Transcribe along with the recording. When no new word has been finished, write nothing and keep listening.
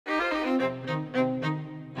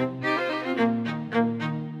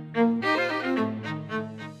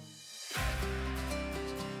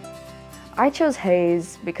I chose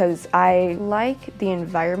Hayes because I like the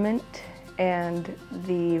environment and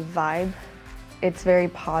the vibe. It's very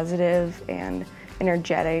positive and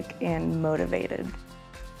energetic and motivated.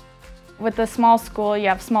 With the small school, you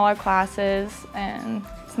have smaller classes and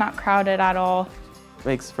it's not crowded at all.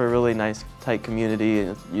 Makes for a really nice, tight community,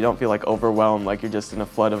 and you don't feel like overwhelmed, like you're just in a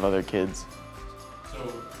flood of other kids.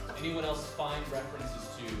 So, anyone else find references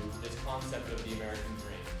to this concept of the American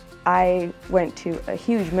dream? I went to a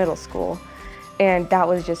huge middle school, and that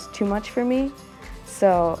was just too much for me.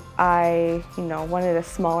 So I, wanted a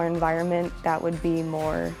smaller environment that would be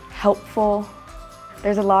more helpful.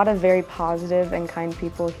 There's a lot of very positive and kind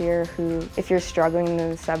people here who, if you're struggling in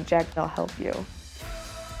the subject, they'll help you.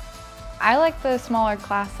 I like the smaller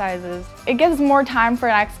class sizes. It gives more time for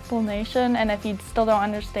an explanation, and if you still don't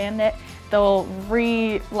understand it, they'll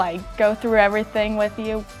go through everything with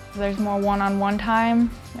you. There's more one-on-one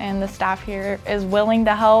time, and the staff here is willing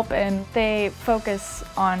to help, and they focus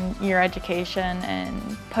on your education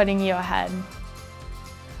and putting you ahead.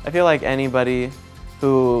 I feel like anybody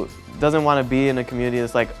who doesn't want to be in a community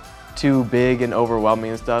that's like too big and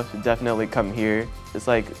overwhelming and stuff should definitely come here. It's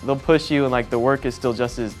like they'll push you, and the work is still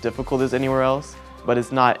just as difficult as anywhere else, but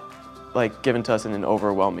it's not given to us in an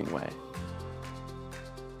overwhelming way.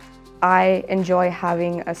 I enjoy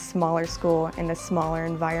having a smaller school and a smaller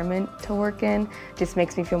environment to work in. Just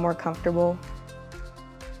makes me feel more comfortable.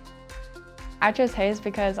 I chose Hayes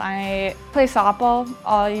because I play softball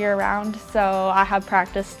all year round, so I have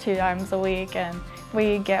practice 2 times a week and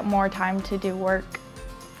we get more time to do work.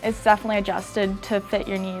 It's definitely adjusted to fit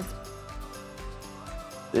your needs.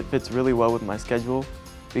 It fits really well with my schedule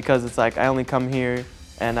because it's like I only come here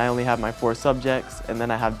and I only have my 4 subjects, and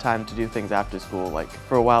then I have time to do things after school.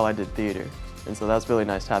 For a while I did theater, and so that's really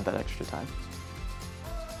nice to have that extra time.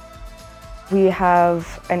 We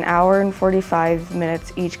have an hour and 45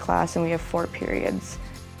 minutes each class, and we have 4 periods.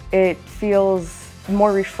 It feels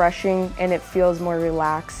more refreshing and it feels more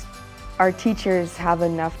relaxed. Our teachers have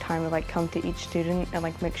enough time to come to each student and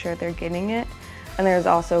make sure they're getting it. And there's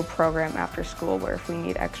also a program after school where if we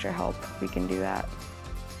need extra help, we can do that.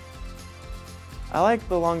 I like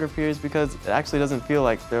the longer periods because it actually doesn't feel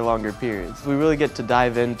like they're longer periods. We really get to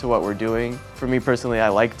dive into what we're doing. For me personally, I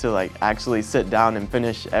like to actually sit down and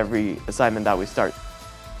finish every assignment that we start.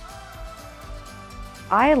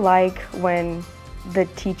 I like when the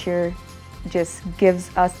teacher just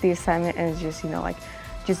gives us the assignment and is just,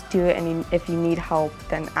 just do it, and if you need help,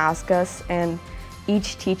 then ask us. And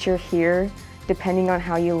each teacher here, depending on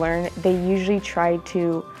how you learn, they usually try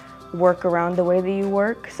to work around the way that you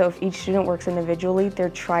work. So if each student works individually, they're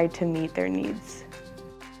trying to meet their needs.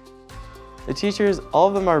 The teachers, all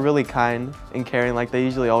of them are really kind and caring. They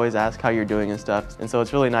usually always ask how you're doing and stuff. And so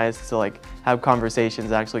it's really nice to have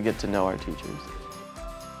conversations, actually get to know our teachers.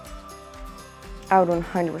 I would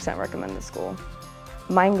 100% recommend this school.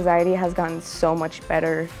 My anxiety has gotten so much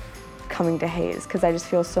better coming to Hayes because I just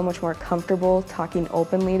feel so much more comfortable talking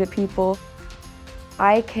openly to people.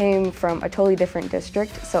 I came from a totally different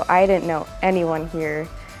district, so I didn't know anyone here,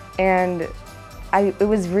 and it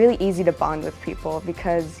was really easy to bond with people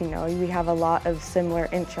because, we have a lot of similar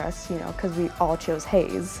interests, because we all chose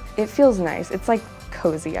Hayes. It feels nice. It's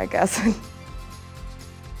cozy, I guess.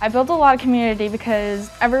 I built a lot of community because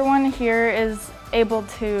everyone here is able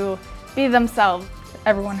to be themselves.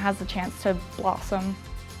 Everyone has a chance to blossom.